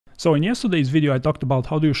So in yesterday's video, I talked about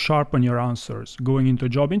how do you sharpen your answers going into a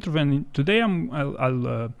job interview. And today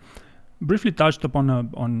I'll briefly touched upon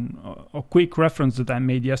a quick reference that I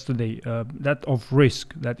made yesterday, that of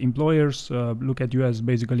risk, that employers look at you as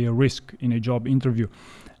basically a risk in a job interview.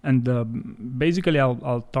 And basically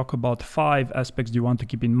I'll talk about 5 aspects you want to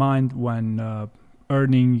keep in mind when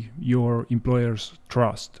earning your employer's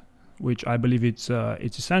trust, which I believe it's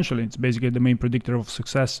essential. It's basically the main predictor of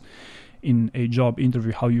success in a job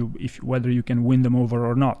interview, whether you can win them over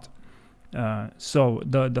or not. So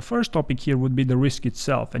the first topic here would be the risk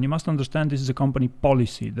itself, and you must understand this is a company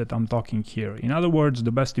policy that I'm talking here. In other words,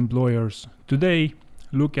 the best employers today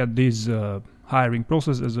look at this hiring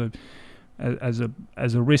process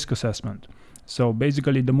as a risk assessment. So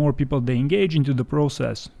basically, the more people they engage into the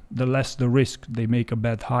process, the less the risk they make a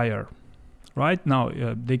bad hire. Right now,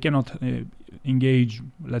 they cannot engage,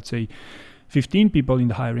 let's say, 15 people in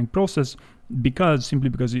the hiring process simply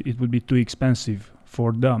because it would be too expensive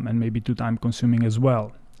for them and maybe too time consuming as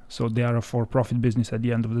well. So they are a for-profit business at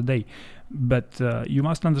the end of the day. But you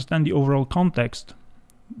must understand the overall context.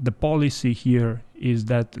 The policy here is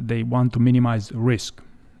that they want to minimize risk.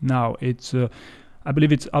 Now, I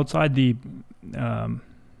believe it's outside the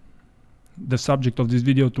subject of this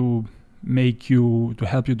video to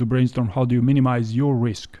help you to brainstorm how do you minimize your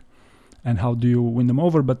risk and how do you win them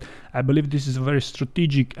over, but I believe this is a very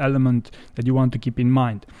strategic element that you want to keep in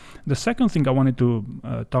mind. The second thing I wanted to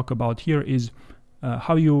talk about here is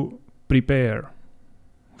how you prepare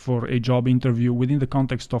for a job interview within the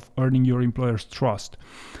context of earning your employer's trust.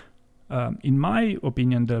 In my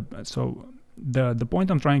opinion, the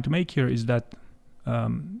point I'm trying to make here is that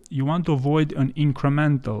you want to avoid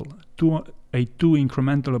a two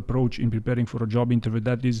incremental approach in preparing for a job interview.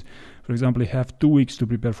 That is, for example, you have 2 weeks to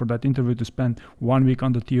prepare for that interview, to spend 1 week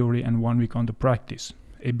on the theory and 1 week on the practice.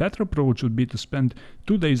 A better approach would be to spend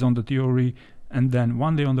 2 days on the theory and then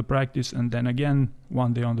 1 day on the practice, and then again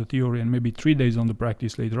 1 day on the theory and maybe 3 days on the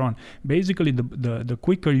practice later on. Basically, the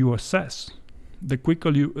quicker you assess, the quicker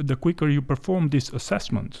you perform this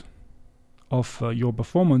assessment of your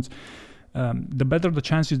performance, the better the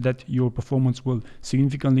chances that your performance will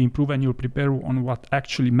significantly improve and you'll prepare on what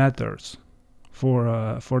actually matters for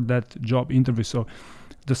that job interview. So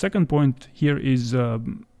the second point here is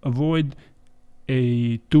avoid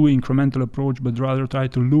a too incremental approach, but rather try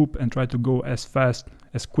to loop and try to go as fast,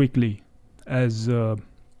 as quickly as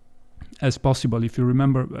possible. If you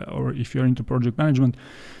remember, or if you're into project management,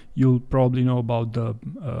 you'll probably know about the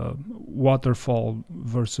waterfall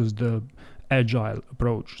versus the Agile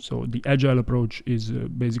approach. So the Agile approach is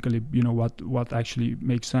basically, what actually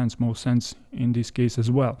makes most sense in this case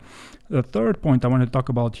as well. The third point I want to talk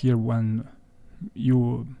about here, where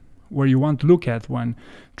you want to look at when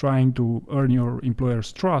trying to earn your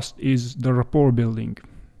employer's trust, is the rapport building.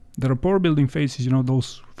 The rapport building phase is,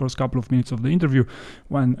 those first couple of minutes of the interview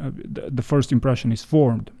when the first impression is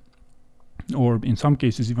formed. Or in some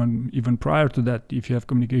cases, even prior to that, if you have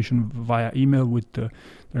communication via email with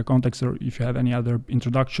their contacts, or if you have any other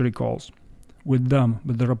introductory calls with them.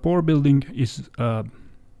 But the rapport building is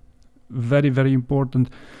very, very important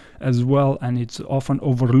as well, and it's often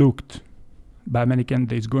overlooked by many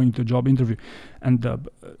candidates going to a job interview. And the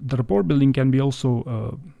rapport building can be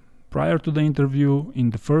also prior to the interview, in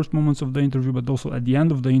the first moments of the interview, but also at the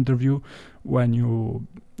end of the interview, when you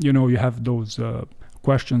have those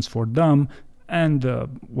questions for them, and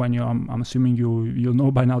when I'm assuming you'll know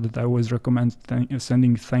by now that I always recommend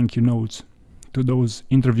sending thank you notes to those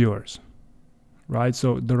interviewers, right?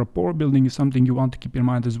 So the rapport building is something you want to keep in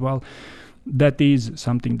mind as well. That is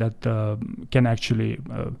something that can actually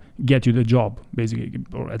get you the job, basically,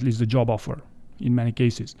 or at least the job offer in many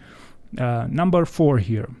cases. Number 4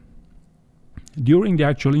 here, during the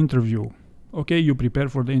actual interview. Okay, you prepare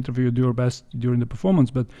for the interview, you do your best during the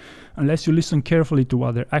performance, but unless you listen carefully to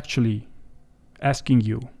what they're actually asking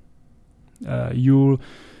you, you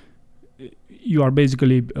are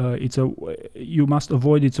basically you must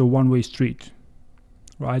avoid it's a one-way street,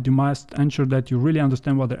 right? You must ensure that you really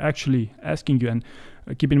understand what they're actually asking you, and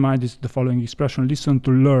keep in mind the following expression: listen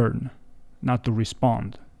to learn, not to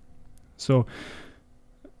respond. So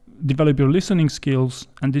develop your listening skills,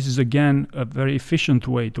 and this is again a very efficient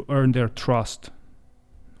way to earn their trust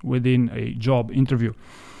within a job interview.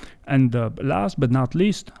 And last but not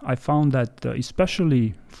least, I found that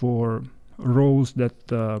especially for roles that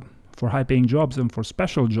for high-paying jobs and for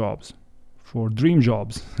special jobs, for dream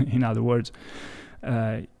jobs, in other words,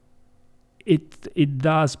 it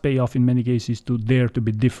does pay off in many cases to dare to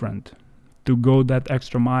be different, to go that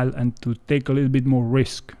extra mile and to take a little bit more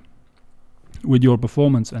risk with your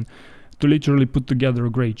performance, and to literally put together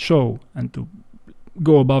a great show and to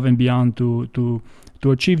go above and beyond to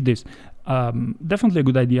achieve this. Definitely a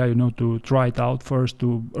good idea, to try it out first,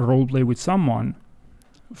 to role play with someone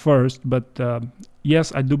first. But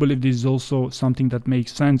yes, I do believe this is also something that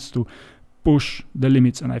makes sense, to push the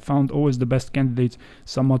limits. And I found always the best candidates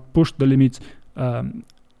somewhat pushed the limits,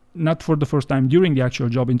 not for the first time during the actual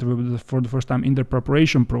job interview, but for the first time in their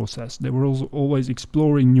preparation process. They were also always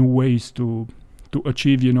exploring new ways to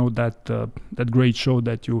achieve, that great show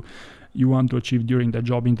that you want to achieve during the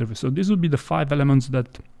job interview. So this would be the 5 elements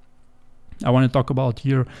that I want to talk about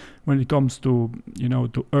here when it comes to,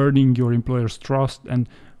 to earning your employer's trust and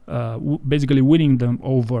basically winning them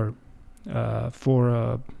over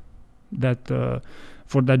for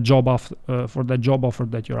that job offer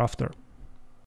that you're after.